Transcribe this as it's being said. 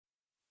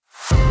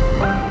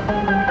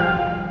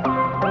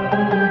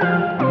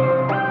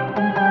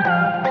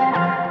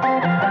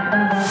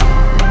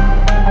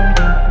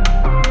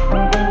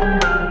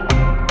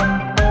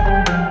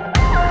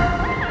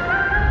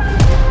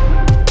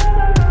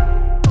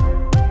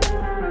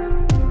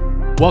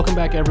Welcome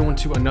back, everyone,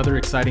 to another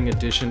exciting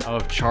edition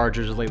of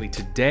Chargers Lately.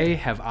 Today,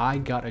 have I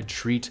got a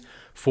treat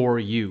for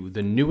you.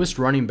 The newest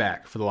running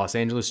back for the Los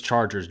Angeles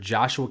Chargers,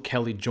 Joshua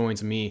Kelley,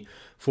 joins me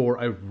for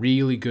a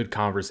really good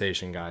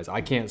conversation, guys.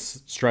 I can't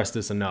stress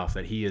this enough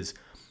that he is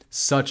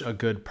such a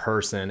good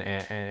person,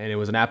 and it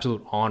was an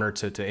absolute honor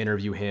to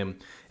interview him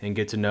and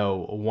get to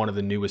know one of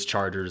the newest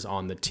Chargers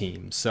on the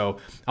team. So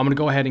I'm going to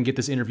go ahead and get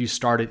this interview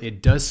started.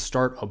 It does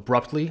start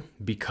abruptly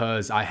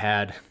because I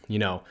had,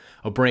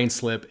 a brain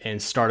slip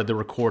and started the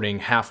recording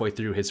halfway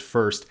through his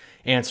first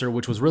answer,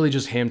 which was really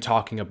just him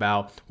talking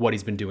about what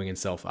he's been doing in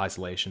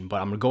self-isolation.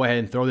 But I'm going to go ahead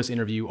and throw this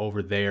interview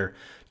over there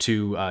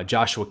to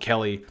Joshua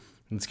Kelley.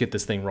 Let's get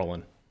this thing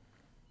rolling.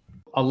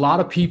 A lot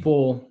of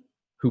people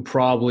who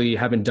probably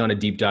haven't done a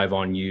deep dive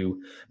on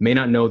you may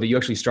not know that you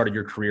actually started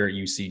your career at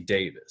UC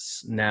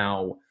Davis.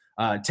 Now,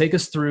 take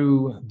us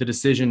through the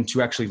decision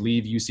to actually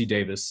leave UC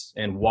Davis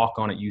and walk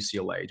on at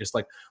UCLA. Just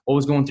like what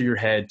was going through your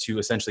head to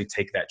essentially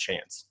take that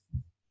chance?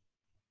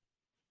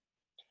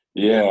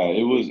 Yeah,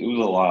 it was a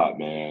lot,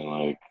 man.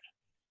 Like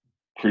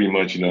pretty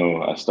much,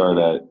 I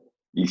started at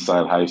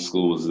Eastside High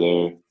School, was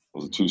there,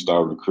 was a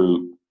two-star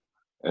recruit.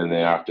 And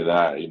then after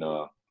that,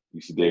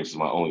 UC Davis is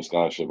my only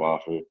scholarship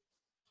offer.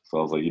 So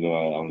I was like, I'm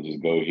gonna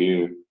just go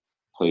here,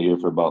 play here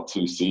for about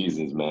 2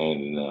 seasons, man.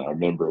 And I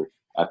remember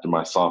after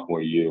my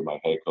sophomore year, my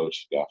head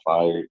coach got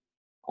fired,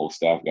 whole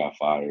staff got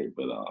fired.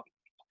 But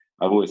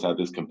I've always had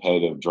this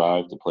competitive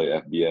drive to play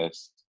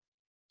FBS,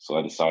 so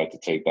I decided to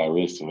take that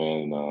risk,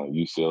 man.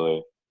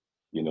 UCLA,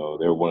 they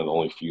were one of the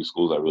only few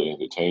schools that really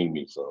entertained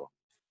me, so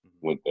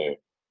went there.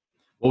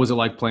 What was it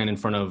like playing in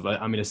front of,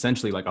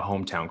 essentially like a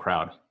hometown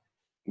crowd?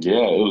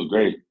 Yeah, it was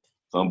great.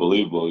 It's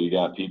unbelievable. You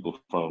got people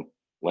from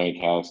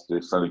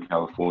Lancaster, Southern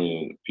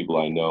California, people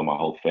I know, my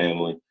whole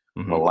family.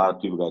 Mm-hmm. A lot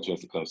of people got a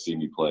chance to come see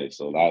me play,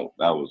 so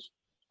that was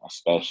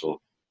special.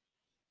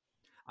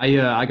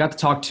 I got to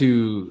talk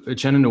to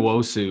Uchenna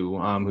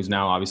Nwosu, who's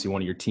now obviously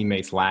one of your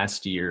teammates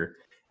last year,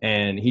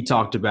 and he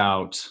talked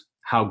about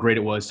how great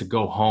it was to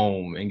go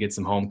home and get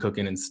some home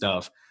cooking and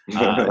stuff.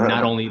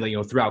 Not only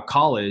throughout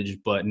college,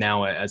 but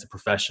now as a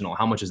professional.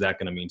 How much is that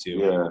going to mean to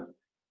you? Yeah,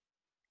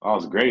 oh,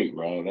 it's great,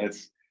 bro.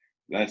 That's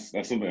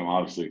something I'm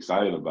obviously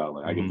excited about.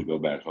 Like I get to go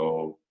back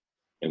home,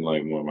 and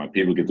like when my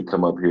people get to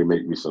come up here,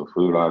 make me some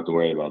food. I don't have to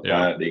worry about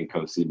that. They can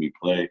come see me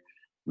play.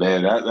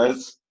 Man,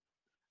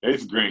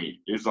 it's great.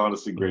 It's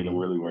honestly great. It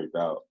really worked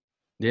out.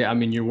 Yeah,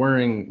 you're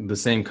wearing the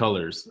same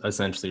colors,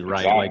 essentially,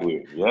 right?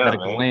 Exactly. Like at a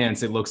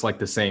glance, it looks like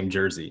the same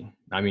jersey.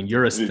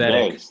 Your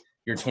aesthetic,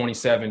 you're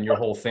 27, your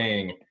whole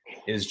thing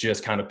is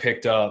just kind of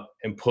picked up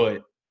and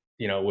put,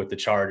 with the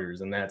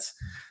Chargers. And that's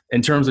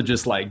in terms of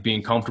just like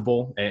being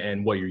comfortable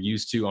and what you're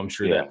used to, I'm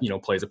sure that,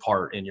 plays a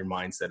part in your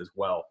mindset as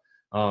well.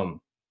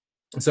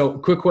 So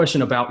quick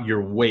question about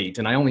your weight.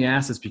 And I only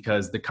ask this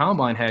because the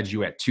combine had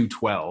you at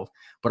 212,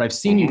 but I've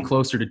seen you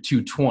closer to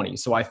 220.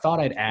 So I thought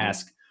I'd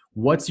ask,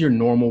 what's your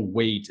normal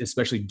weight,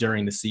 especially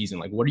during the season?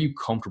 Like, what are you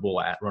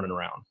comfortable at running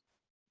around?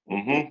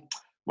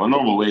 My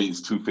normal weight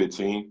is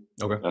 215.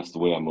 Okay. That's the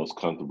way I'm most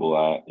comfortable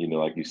at.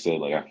 Like you said,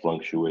 like I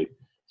fluctuate.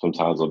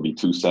 Sometimes I'll be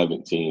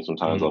 217.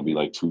 Sometimes I'll be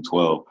like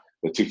 212.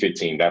 But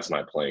 215, that's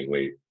my playing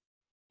weight.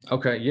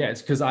 Okay. Yeah.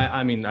 It's because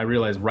I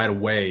realized right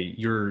away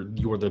you're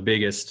the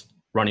biggest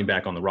running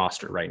back on the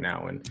roster right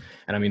now. And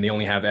they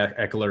only have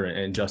Ekeler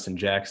and Justin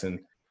Jackson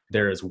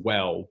there as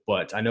well.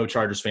 But I know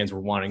Chargers fans were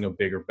wanting a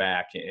bigger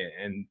back.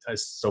 And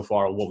so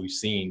far what we've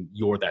seen,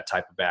 you're that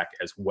type of back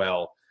as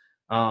well.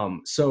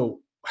 So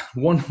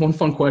one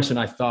fun question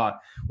I thought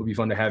would be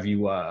fun to have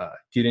you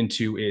get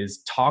into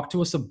is talk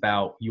to us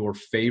about your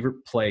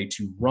favorite play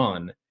to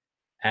run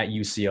at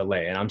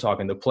UCLA. And I'm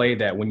talking the play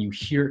that when you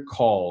hear it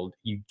called,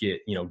 you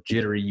get,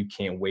 jittery, you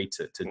can't wait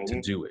to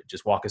do it.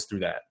 Just walk us through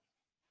that.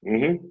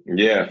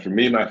 Yeah, for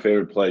me, my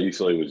favorite play at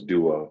UCLA was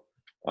duo.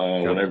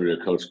 Whenever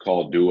the coach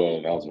called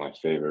duo, that was my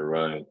favorite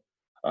run.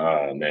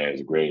 Man,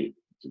 it's great.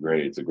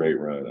 It's a great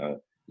run.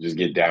 Just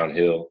get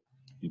downhill.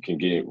 You can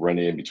run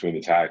in between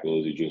the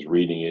tackles. You're just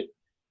reading it.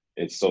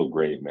 It's so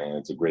great, man.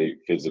 It's a great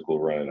physical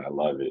run. I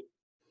love it.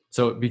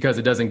 So because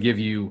it doesn't give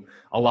you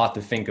a lot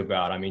to think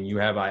about. You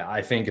have,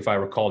 I think if I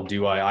recall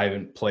duo, I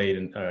haven't played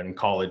in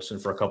college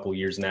for a couple of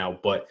years now,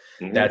 but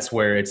that's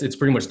where it's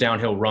pretty much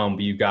downhill run,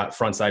 but you've got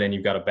front side and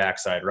you've got a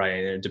backside, right?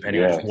 And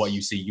depending on what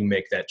you see, you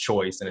make that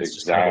choice and it's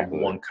just kind of a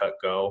one cut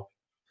go.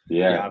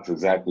 Yeah, that's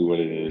exactly what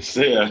it is.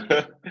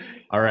 Yeah.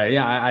 All right.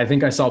 Yeah, I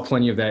think I saw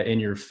plenty of that in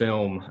your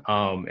film,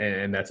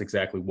 and that's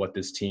exactly what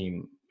this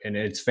team and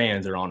its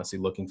fans are honestly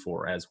looking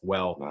for as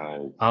well.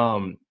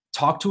 Nice.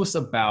 Talk to us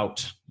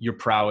about your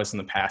prowess in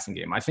the passing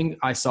game. I think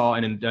I saw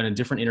in a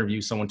different interview,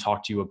 someone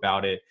talked to you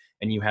about it,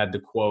 and you had the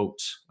quote,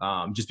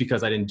 just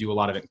because I didn't do a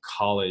lot of it in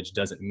college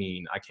doesn't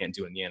mean I can't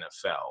do it in the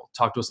NFL.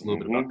 Talk to us a little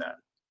bit about that.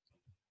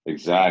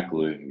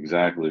 Exactly.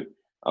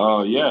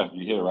 Yeah,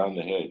 you hit it right on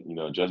the head.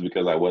 Just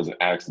because I wasn't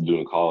asked to do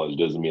it in college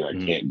doesn't mean I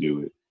can't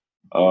do it.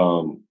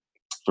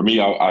 For me,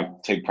 I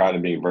take pride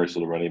in being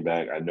versatile running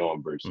back. I know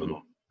I'm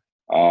versatile.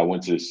 I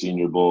went to the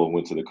Senior Bowl,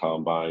 went to the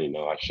Combine.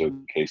 I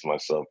showcased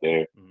myself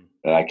there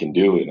that I can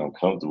do it and I'm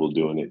comfortable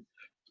doing it.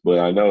 But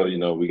I know,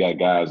 we got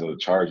guys on the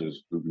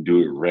Chargers who can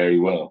do it very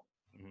well.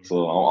 Mhm. So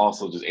I'm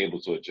also just able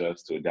to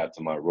adjust to adapt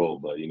to my role.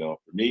 But, for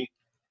me,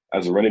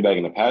 as a running back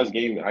in the pass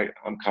game,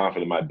 I'm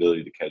confident in my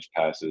ability to catch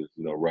passes,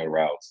 run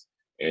routes,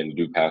 and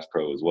do pass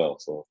pro as well.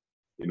 So,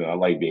 I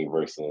like being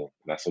versatile.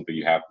 That's something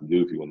you have to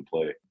do if you want to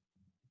play.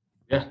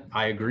 Yeah,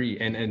 I agree.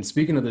 And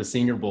speaking of the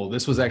Senior Bowl,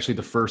 this was actually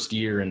the first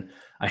year in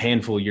a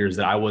handful of years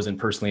that I wasn't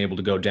personally able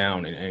to go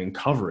down and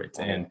cover it.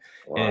 And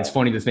it's Right.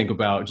 funny to think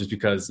about, just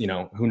because,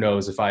 who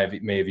knows if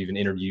may have even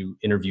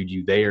interviewed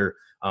you there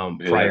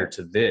prior Yeah.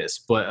 to this.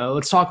 But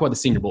let's talk about the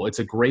Senior Bowl. It's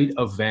a great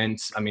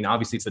event. I mean,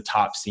 obviously, it's the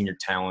top senior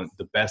talent,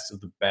 the best of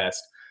the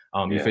best.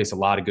 You Yeah. face a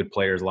lot of good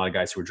players, a lot of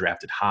guys who were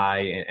drafted high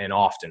and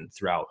often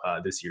throughout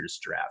this year's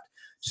draft.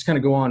 Just kind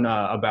of go on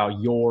about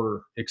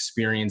your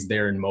experience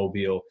there in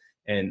Mobile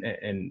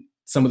and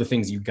some of the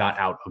things you got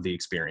out of the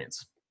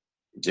experience.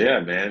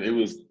 Yeah, man. It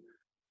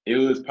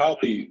was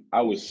probably,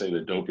 I would say, the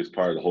dopest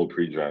part of the whole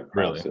pre-draft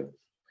Really? process.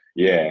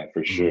 Yeah,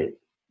 for Mm-hmm. sure.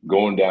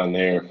 Going down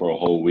there for a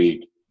whole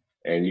week,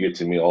 and you get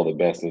to meet all the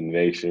best in the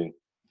nation,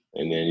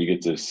 and then you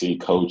get to see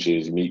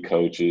coaches, meet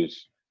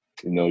coaches.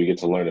 You get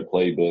to learn the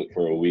playbook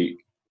for a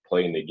week,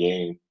 playing the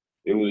game.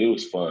 It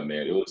was fun,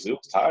 man. It was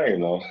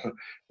tiring though.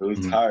 It was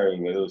Mm-hmm.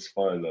 tiring, but it was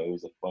fun though. It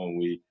was a fun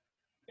week,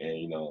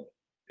 and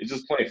it's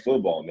just playing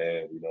football,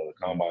 man. The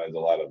combine's a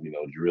lot of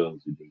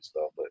drills, you do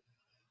stuff, but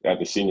at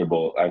the Senior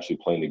Bowl, actually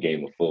playing the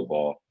game of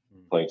football,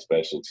 playing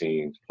special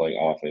teams, playing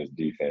offense,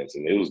 defense,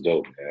 and it was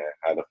dope, man.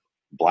 I had a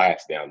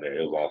blast down there.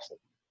 It was awesome.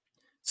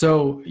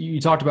 So you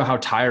talked about how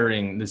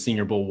tiring the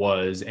Senior Bowl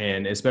was,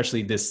 and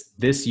especially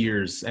this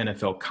year's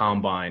NFL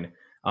Combine.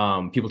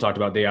 People talked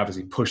about they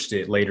obviously pushed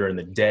it later in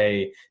the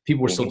day.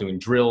 People were still Hmm. doing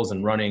drills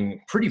and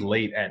running pretty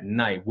late at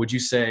night. Would you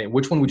say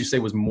which one would you say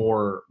was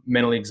more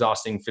mentally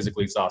exhausting,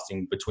 physically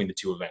exhausting between the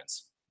two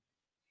events?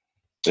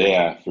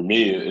 Yeah, for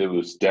me, it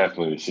was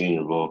definitely the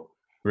Senior Bowl.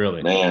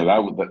 Really? Man,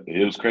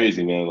 it was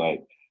crazy, man.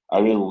 Like I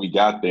remember we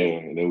got there,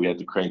 and then we had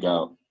to crank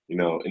out,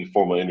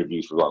 informal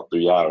interviews for about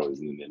 3 hours,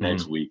 and then the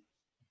next Mm-hmm. week,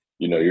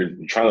 you're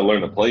trying to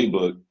learn the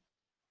playbook,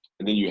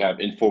 and then you have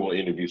informal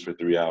interviews for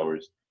 3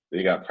 hours. Then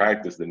you got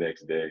practice the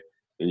next day.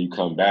 Then you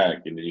come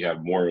back, and then you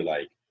have more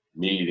like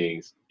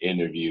meetings,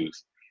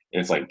 interviews, and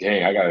it's like,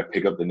 dang, I gotta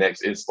pick up the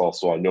next install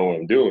so I know what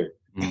I'm doing.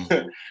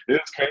 Mm-hmm. It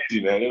was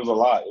crazy, man. It was a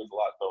lot. It was a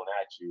lot thrown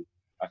at you.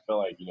 I feel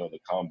like the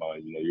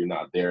combine, you're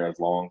not there as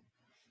long,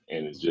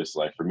 and it's just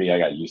like for me, I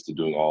got used to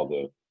doing all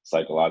the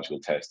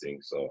psychological testing,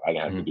 so I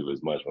didn't have to Mm-hmm. do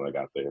as much when I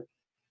got there.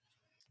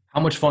 How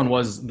much fun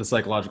was the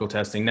psychological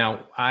testing?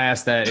 Now, I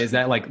asked that, is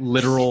that like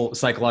literal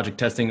psychological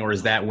testing, or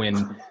is that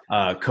when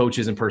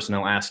coaches and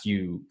personnel ask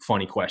you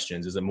funny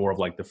questions? Is it more of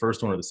like the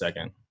first one or the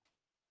second?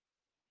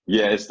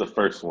 Yeah, it's the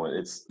first one.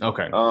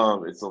 Okay.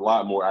 It's a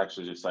lot more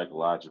actually just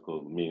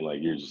psychological, meaning like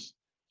you're just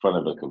in front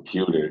of a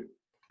computer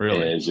and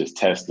Really? it's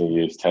testing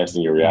your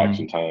Mm-hmm.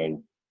 reaction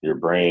time, your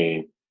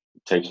brain,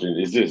 takes you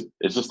it's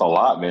just a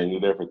lot, man.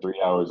 You're there for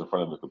 3 hours in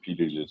front of a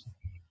computer.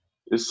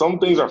 Some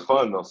things are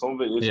fun though. Some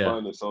of it is Yeah.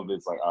 fun, and some of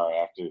it's like, all right,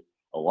 after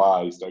a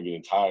while you start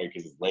getting tired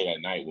because it's late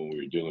at night when we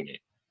were doing it.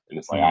 And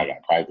it's like, Mm. I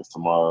got practice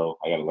tomorrow.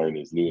 I got to learn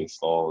this new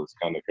install. It's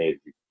kind of crazy.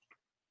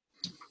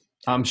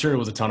 I'm sure it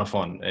was a ton of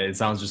fun. It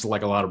sounds just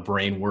like a lot of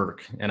brain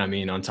work. And I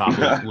mean, on top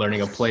of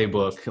learning a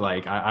playbook,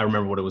 like I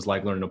remember what it was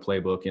like learning a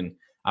playbook, and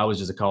I was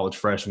just a college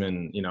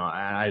freshman.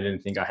 I didn't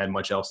think I had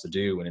much else to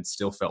do, and it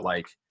still felt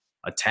like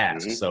a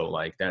task. Hmm. So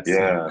like that's,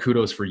 Yeah.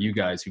 kudos for you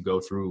guys who go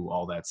through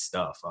all that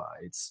stuff.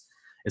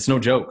 It's no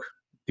joke.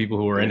 People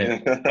who are in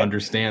it Yeah,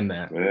 understand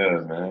that.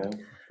 man. All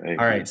Thank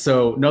right. you.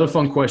 So another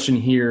fun question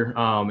here.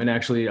 And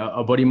actually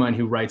a buddy of mine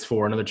who writes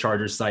for another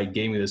Chargers site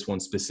gave me this one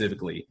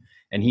specifically.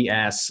 And he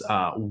asks,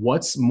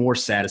 what's more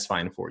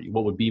satisfying for you?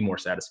 What would be more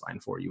satisfying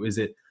for you? Is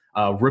it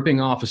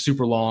ripping off a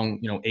super long,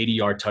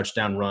 80-yard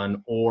touchdown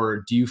run,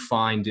 or do you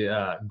find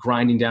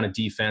grinding down a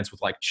defense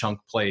with like chunk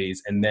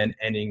plays and then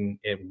ending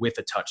it with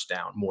a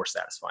touchdown more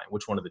satisfying?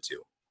 Which one of the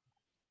two?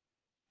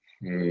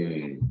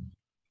 Hmm.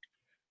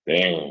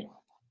 Damn.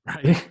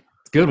 Right. It's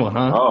a good one,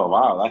 huh? Oh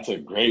wow, that's a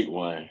great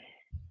one.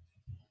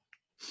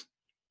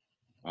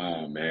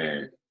 Oh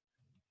man,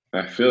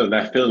 that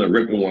feeling of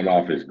ripping one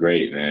off is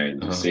great,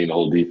 man. Just Uh-huh. seeing the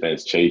whole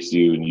defense chase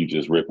you and you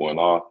just rip one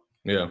off.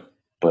 Yeah.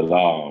 But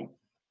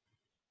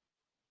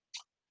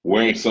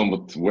wearing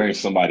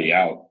somebody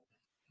out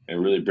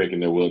and really breaking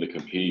their will to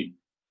compete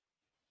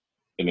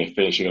and then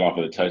finishing it off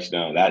with a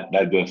touchdown, that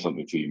does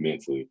something to you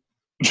mentally.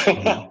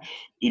 Mhm.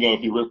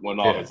 If you rip one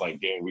off, Yeah. it's like,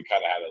 damn, we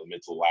kind of had a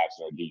mental lapse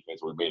in our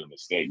defense. We made a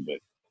mistake. But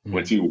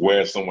once Mhm. you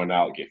wear someone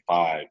out, get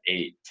 5,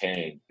 8,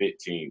 10,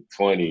 15,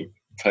 20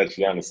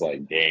 touchdown, it's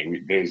like,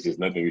 dang, there's just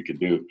nothing we could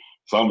do.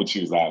 So I'm going to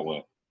choose that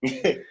one.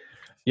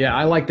 Yeah,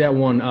 I like that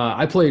one.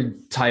 I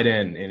played tight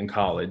end in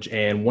college,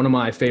 and one of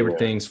my favorite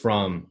Yeah. things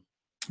from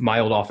my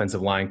old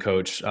offensive line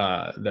coach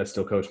that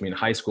still coached me in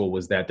high school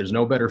was that there's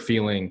no better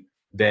feeling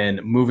than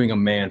moving a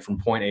man from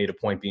point A to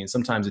point B. And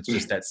sometimes it's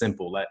just that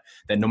simple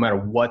that no matter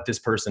what this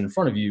person in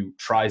front of you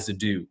tries to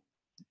do,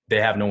 they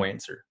have no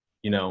answer,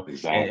 and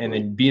Exactly.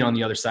 then being on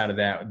the other side of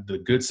that, the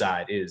good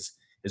side is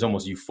is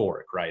almost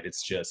euphoric, right?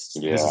 It's just,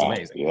 this is Yeah,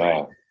 amazing,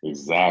 right? yeah,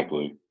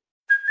 exactly.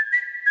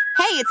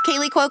 Hey, it's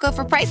Kaylee Cuoco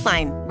for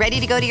Priceline. Ready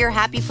to go to your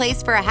happy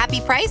place for a happy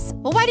price?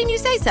 Well, why didn't you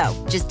say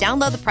so? Just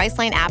download the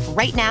Priceline app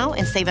right now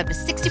and save up to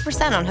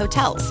 60% on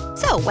hotels.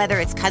 So whether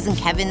it's Cousin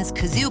Kevin's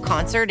Kazoo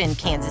concert in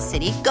Kansas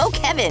City, go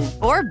Kevin,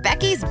 or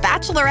Becky's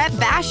Bachelorette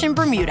Bash in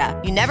Bermuda,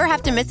 you never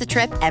have to miss a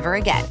trip ever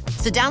again.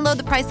 So download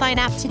the Priceline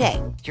app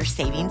today. Your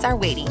savings are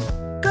waiting.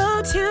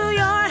 Go to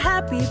your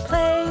happy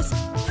place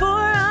for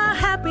a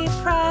happy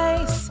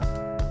price.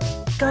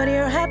 Go to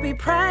your happy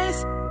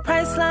price,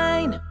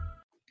 Priceline.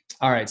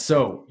 All right,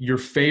 so your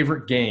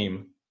favorite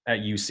game at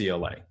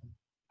UCLA?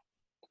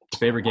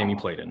 Favorite game you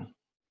played in?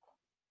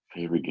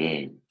 Favorite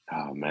game?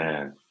 Oh,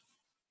 man.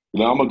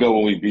 I'm going to go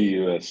when we beat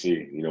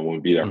USC, when we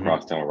beat our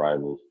crosstown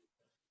rivals.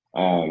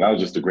 That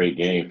was just a great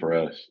game for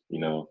us.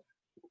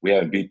 We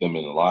haven't beat them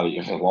in a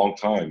long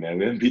time, man.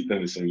 We haven't beat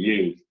them in some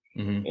years.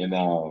 And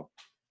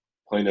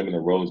playing them in the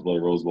Rose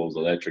Bowl was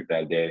electric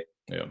that day.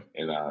 Yeah.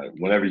 And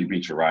whenever you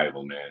beat your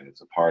rival, man,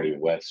 it's a party in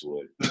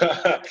Westwood.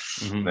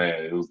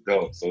 Man, it was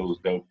dope. So it was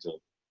dope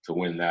to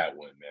win that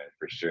one, man,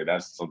 for sure.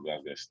 That's something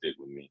that's going to stick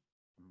with me.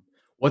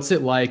 What's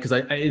it like?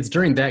 Because it's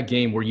during that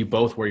game where you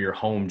both wear your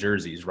home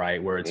jerseys,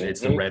 right? Where it's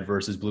the red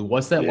versus blue.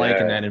 What's that like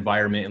in that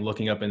environment and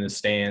looking up in the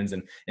stands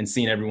and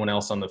seeing everyone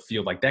else on the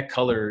field? Like that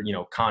color,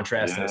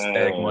 contrast and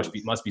aesthetic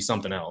must be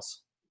something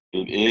else.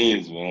 It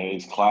is, man.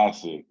 It's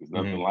classic. There's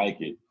nothing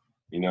like it.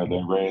 They're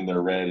wearing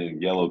their red and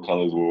yellow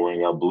colors. We're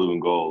wearing our blue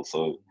and gold.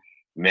 So,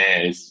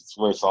 man, it's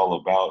what it's all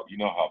about. You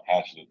know how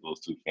passionate those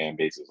two fan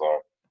bases are,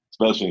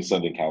 especially in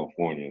Southern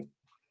California.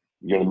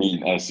 You're going to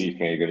meet an SC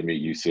fan. You're going to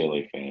meet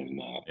UCLA fan.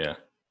 Yeah.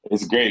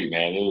 It's great,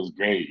 man. It was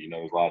great.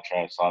 There's a lot of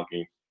trash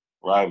talking,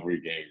 rivalry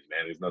games,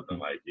 man. There's nothing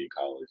like it in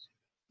college.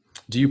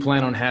 Do you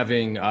plan on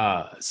having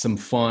some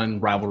fun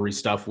rivalry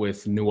stuff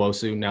with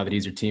Nwosu now that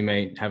he's your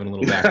teammate, having a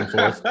little back and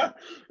forth?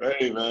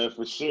 Hey, man,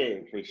 for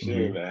sure,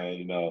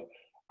 man.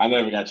 I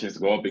never got a chance to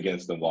go up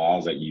against them while I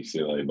was at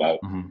UCLA, but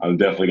I'm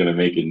definitely going to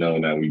make it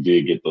known that we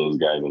did get those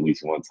guys at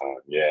least one time.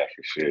 Yeah,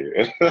 for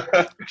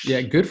sure.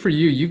 Yeah, good for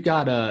you. You've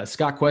got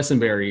Scott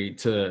Quessenberry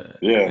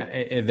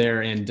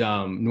there, and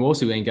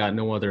Nwosu ain't got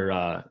no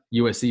other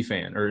USC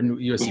fan or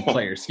USC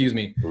player,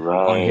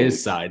 on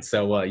his side.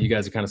 So you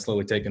guys are kind of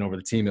slowly taking over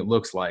the team, it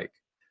looks like.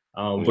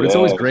 But it's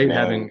always great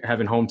having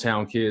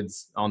hometown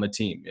kids on the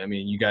team. I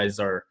mean,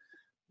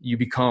 you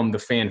become the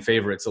fan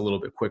favorites a little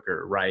bit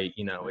quicker, right?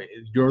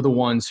 You're the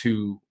ones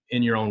who,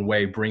 in your own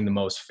way, bring the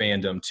most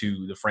fandom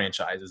to the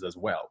franchises as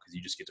well, because you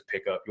just get to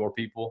pick up your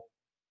people,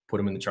 put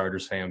them in the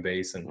Chargers fan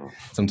base, and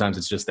sometimes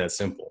it's just that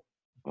simple.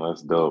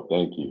 That's dope.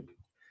 Thank you.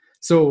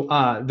 So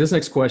this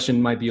next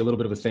question might be a little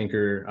bit of a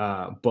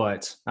thinker,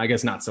 but I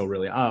guess not so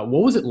really.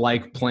 What was it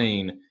like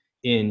playing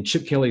in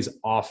Chip Kelly's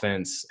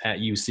offense at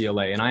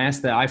UCLA? And I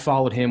asked that. I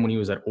followed him when he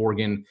was at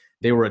Oregon.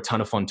 They were a ton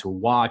of fun to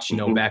watch.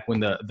 Back when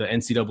the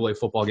NCAA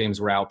football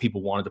games were out,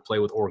 people wanted to play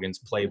with Oregon's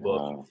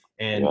playbook.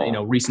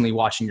 Recently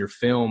watching your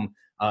film,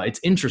 it's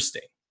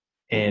interesting.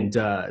 And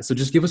so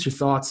just give us your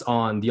thoughts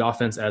on the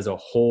offense as a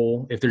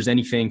whole. If there's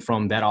anything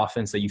from that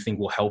offense that you think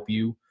will help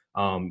you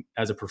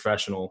as a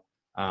professional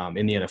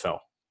in the NFL.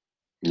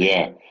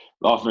 Yeah,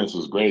 the offense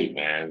was great,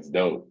 man. It's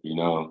dope.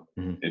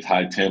 It's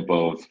high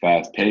tempo, it's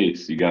fast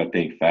paced. You got to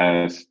think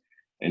fast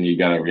and you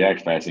got to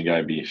react fast and you got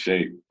to be in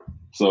shape.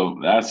 So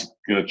that's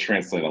going to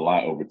translate a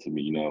lot over to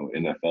me.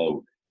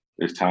 NFL,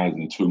 there's times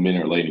in 2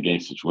 minute or late in the game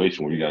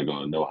situation where you got to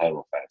go no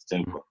huddle, fast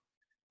tempo.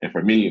 And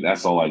for me,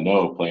 that's all I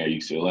know playing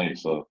at UCLA.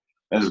 So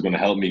that's going to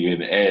help me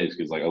get an edge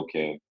because,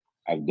 okay,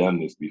 I've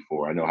done this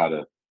before. I know how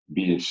to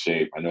be in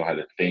shape. I know how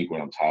to think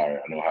when I'm tired.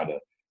 I know how to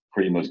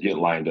pretty much get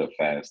lined up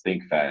fast,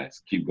 think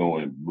fast, keep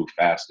going, move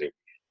faster.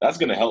 That's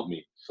going to help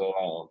me.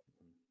 So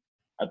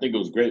I think it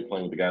was great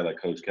playing with a guy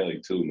like Coach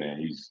Kelly too, man.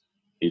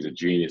 He's a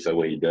genius at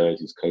what he does.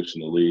 He's coached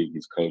in the league.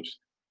 He's coached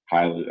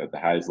highly at the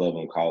highest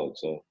level in college.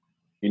 So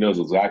he knows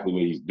exactly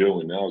what he's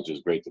doing. That was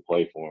just great to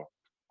play for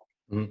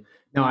him.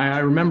 Now, I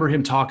remember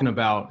him talking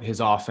about his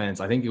offense.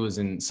 I think it was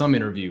in some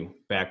interview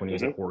back when he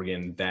was at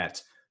Oregon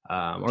that,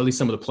 or at least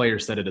some of the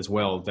players said it as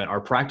well, that our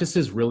practice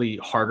is really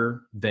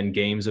harder than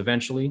games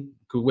eventually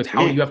with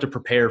how you have to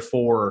prepare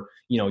for,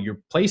 your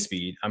play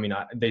speed. I mean,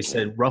 they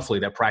said roughly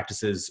that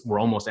practices were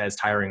almost as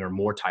tiring or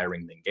more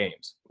tiring than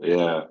games.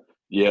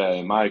 Yeah,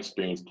 in my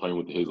experience playing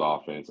with his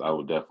offense, I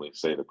would definitely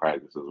say the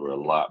practices were a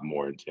lot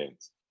more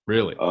intense.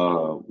 Really?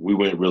 We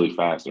went really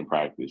fast in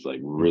practice,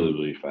 really,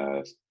 really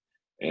fast.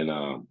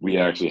 And we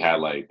actually had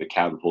the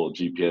catapult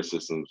GPS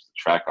systems to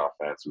track how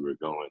fast we were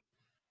going.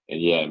 And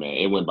yeah, man,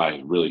 it went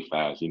by really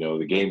fast.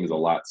 The game is a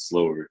lot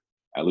slower,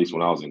 at least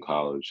when I was in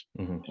college.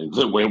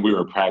 And when we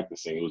were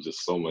practicing, it was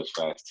just so much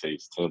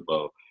fast-paced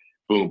tempo.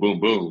 Boom, boom,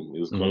 boom. It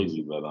was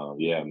crazy. But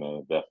yeah,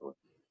 man, definitely.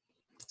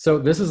 So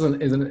this is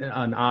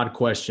an odd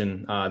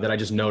question that I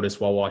just noticed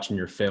while watching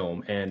your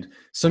film. And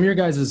some of your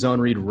guys' zone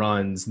read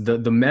runs, the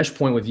mesh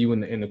point with you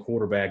in the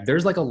quarterback,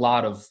 there's a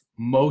lot of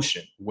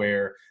motion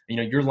where,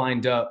 you're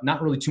lined up,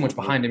 not really too much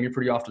behind him. You're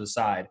pretty off to the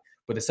side.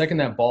 But the second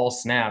that ball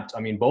snapped, I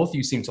mean, both of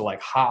you seem to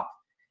hop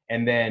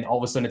and then all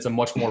of a sudden it's a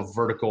much more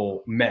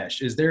vertical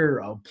mesh. Is there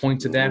a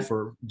point to that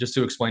for just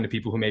to explain to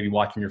people who may be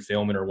watching your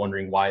film and are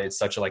wondering why it's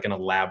such like an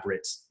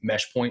elaborate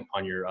mesh point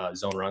on your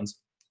zone runs?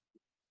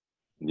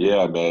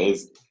 Yeah, man.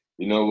 It's,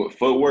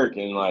 footwork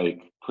and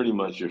like pretty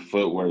much your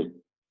footwork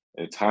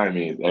and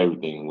timing is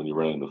everything when you're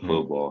running the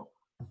football.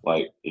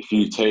 Like if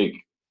you take,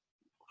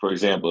 for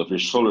example, if your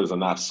shoulders are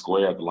not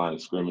square at the line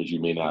of scrimmage,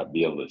 you may not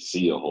be able to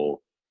see a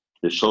hole.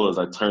 If your shoulders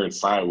are turned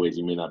sideways,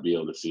 you may not be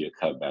able to see a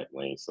cutback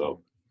lane.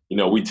 So,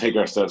 we take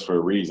our steps for a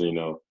reason,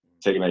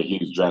 taking that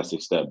huge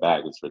drastic step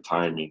back is for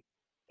timing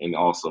and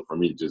also for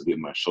me to just get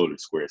my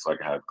shoulders square so I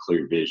can have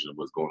clear vision of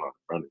what's going on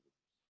in front of me.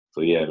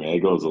 So, yeah, man, it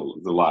goes a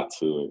lot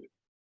to it.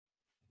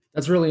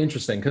 That's really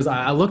interesting because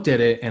I looked at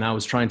it and I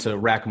was trying to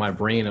rack my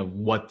brain of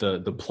what the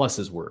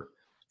pluses were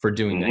for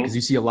doing that. Because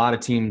you see a lot of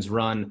teams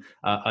run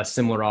a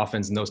similar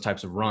offense in those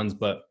types of runs,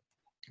 but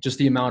just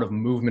the amount of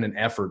movement and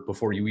effort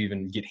before you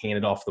even get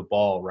handed off the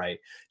ball, right,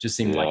 just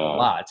seemed like a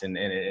lot. And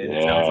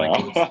it sounds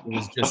like it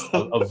was just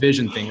a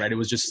vision thing, right? It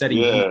was just setting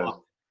you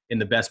up in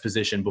the best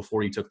position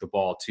before you took the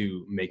ball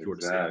to make your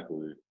decision.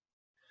 Exactly.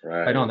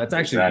 Right on. That's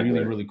actually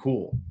really, really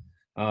cool.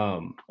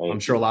 I'm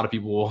sure a lot of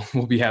people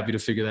will be happy to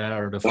figure that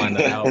out or to find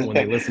that out when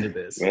they listen to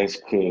this. That's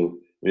cool.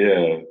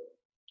 Yeah.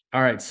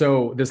 All right.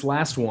 So this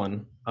last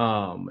one,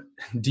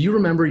 do you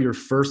remember your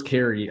first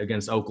carry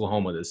against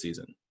Oklahoma this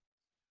season?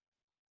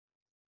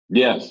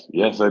 Yes,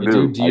 I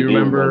do. Do you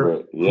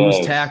remember whose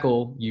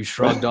tackle you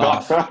shrugged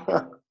off?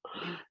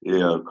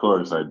 Yeah, of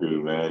course I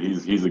do, man.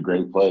 He's a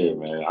great player,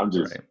 man. I'm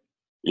just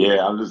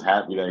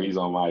happy that he's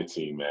on my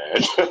team,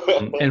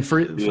 man. And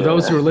for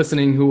those who are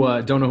listening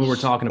who don't know who we're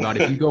talking about,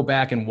 if you go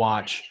back and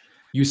watch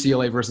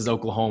UCLA versus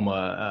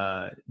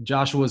Oklahoma,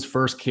 Joshua's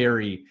first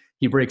carry,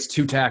 he breaks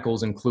 2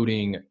 tackles,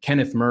 including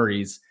Kenneth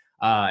Murray's,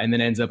 and then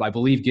ends up, I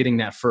believe, getting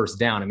that first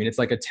down. I mean, it's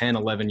like a 10,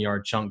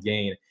 11-yard chunk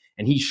gain,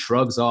 and he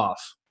shrugs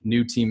off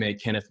new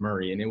teammate Kenneth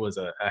Murray, and it was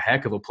a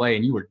heck of a play,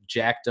 and you were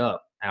jacked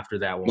up after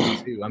that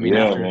one, too. I mean,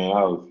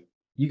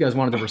 you guys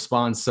wanted to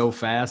respond so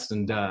fast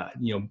and,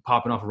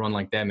 popping off a run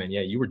like that, man.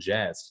 Yeah, you were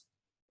jazzed.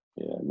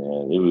 Yeah,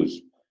 man.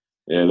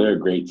 They're a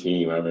great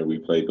team. I remember we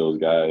played those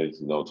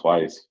guys,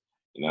 twice.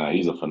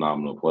 He's a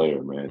phenomenal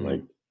player, man.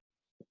 Mm-hmm.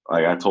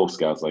 Like I told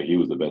scouts, like he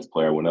was the best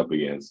player I went up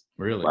against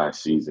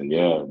last season.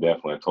 Yeah,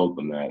 definitely. I told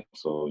them that.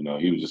 So,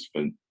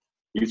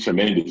 he's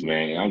tremendous,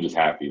 man. I'm just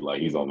happy, like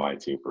he's on my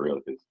team for real.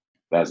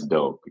 That's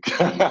dope.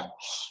 Yeah,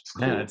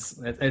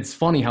 it's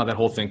funny how that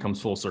whole thing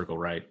comes full circle,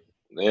 right?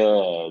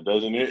 Yeah,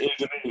 doesn't it?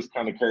 It's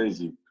kind of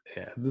crazy.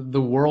 Yeah,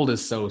 the world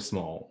is so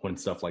small when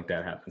stuff like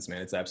that happens,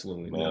 man. It's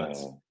absolutely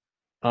nuts.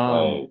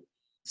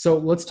 So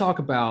let's talk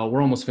about –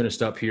 we're almost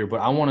finished up here,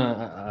 but I want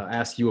to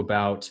ask you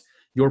about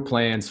your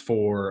plans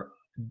for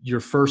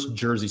your first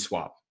jersey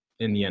swap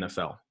in the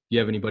NFL. Do you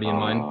have anybody in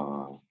mind?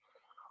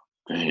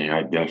 Dang,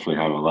 I definitely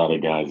have a lot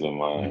of guys in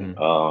mind.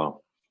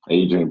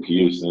 Adrian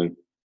Peterson.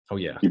 Oh,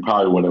 yeah. He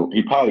probably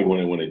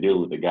wouldn't want to deal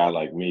with a guy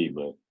like me,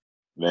 but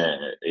man,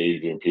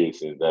 Adrian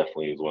Peterson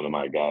definitely is one of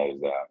my guys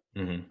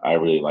that I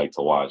really like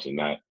to watch. And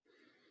that,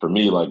 for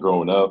me, like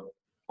growing up,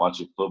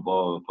 watching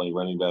football and playing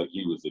running back,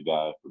 he was the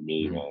guy for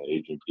me, man.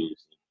 Adrian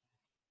Peterson,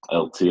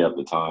 LT at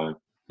the time.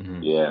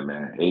 Yeah,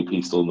 man.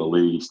 AP still in the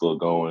league, he's still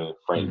going.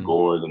 Frank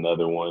Gore is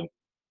another one.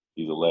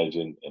 He's a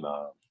legend. And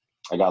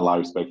I got a lot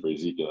of respect for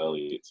Ezekiel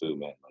Elliott too,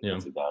 man.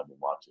 That's a guy I've been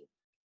watching.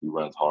 He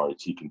runs hard.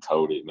 He can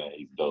tote it, man.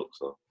 He's dope.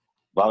 So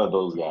a lot of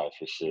those guys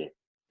for sure.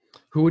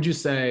 Who would you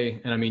say,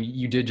 and I mean,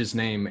 you did just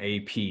name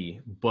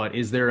AP, but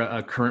is there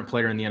a current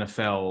player in the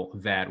NFL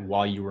that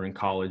while you were in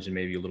college and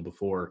maybe a little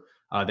before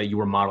that you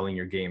were modeling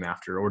your game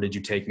after, or did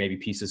you take maybe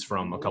pieces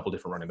from a couple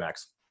different running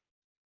backs?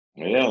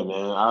 Yeah,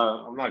 man.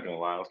 I'm not going to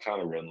lie. I was trying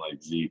to run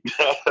like Zeke.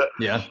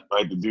 Yeah.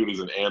 Like the dude is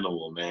an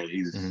animal, man.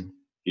 He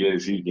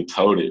can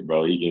tote it,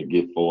 bro. He can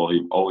get full.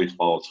 He always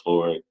falls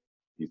for it.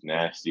 He's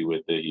nasty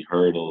with it. He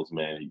hurdles,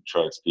 man. He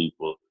trucks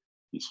people.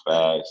 He's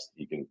fast.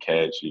 He can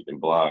catch. He can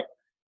block.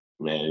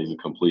 Man, he's a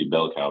complete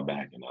bell cow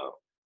back,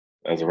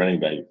 As a running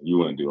back, you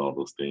wouldn't do all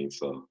those things,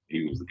 so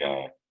he was the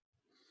guy.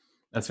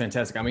 That's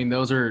fantastic. I mean,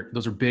 those are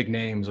big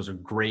names. Those are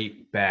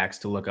great backs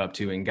to look up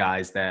to and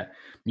guys that,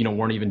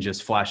 weren't even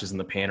just flashes in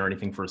the pan or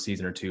anything for a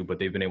season or two, but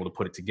they've been able to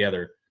put it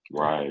together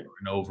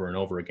over and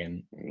over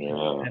again.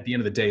 Yeah. At the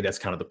end of the day, that's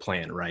kind of the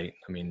plan, right?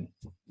 I mean,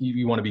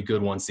 you want to be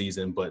good one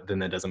season, but then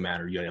that doesn't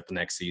matter. You have the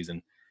next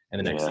season and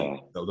the next season.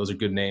 So those are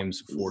good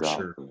names for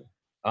sure.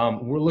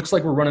 Looks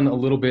like we're running a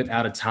little bit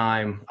out of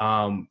time.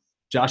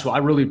 Joshua, I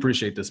really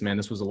appreciate this, man.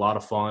 This was a lot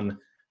of fun.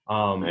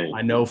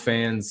 I know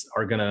fans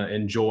are going to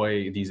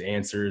enjoy these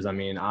answers. I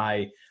mean,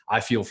 I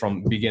feel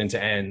from beginning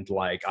to end,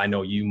 like I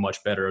know you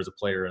much better as a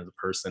player and as a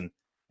person.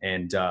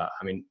 And I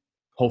mean,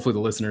 hopefully the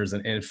listeners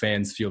and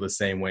fans feel the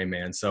same way,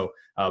 man. So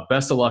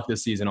best of luck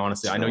this season,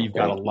 honestly. I know you've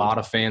got a lot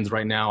of fans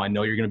right now. I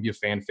know you're going to be a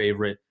fan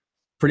favorite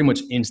pretty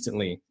much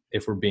instantly,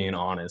 if we're being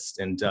honest.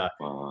 And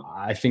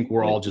I think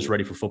we're all just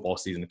ready for football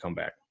season to come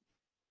back.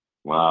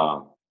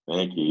 Wow.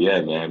 Thank you.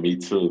 Yeah, man. Me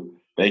too.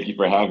 Thank you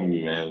for having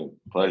me, man.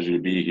 Pleasure to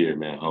be here,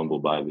 man.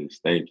 Humbled by this.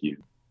 Thank you.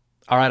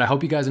 All right, I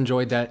hope you guys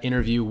enjoyed that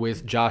interview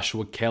with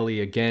Joshua Kelly.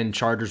 Again,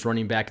 Chargers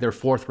running back, their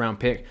 4th round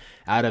pick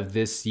out of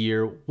this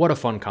year. What a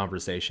fun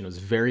conversation. It was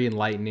very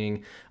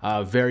enlightening,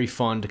 very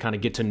fun to kind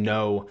of get to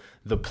know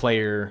the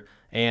player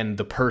and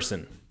the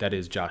person that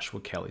is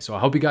Joshua Kelly. So I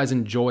hope you guys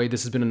enjoyed.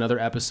 This has been another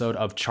episode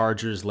of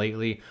Chargers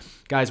Lately.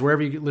 Guys,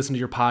 wherever you listen to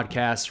your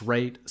podcasts,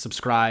 rate,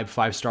 subscribe,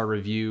 5-star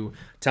review.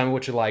 Tell me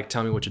what you like.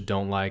 Tell me what you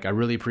don't like. I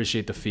really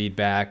appreciate the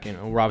feedback.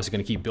 And we're obviously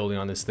going to keep building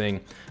on this thing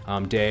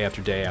day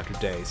after day after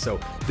day. So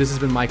this has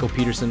been Michael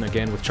Peterson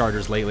again with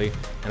Chargers Lately.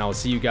 And I will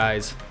see you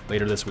guys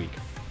later this week.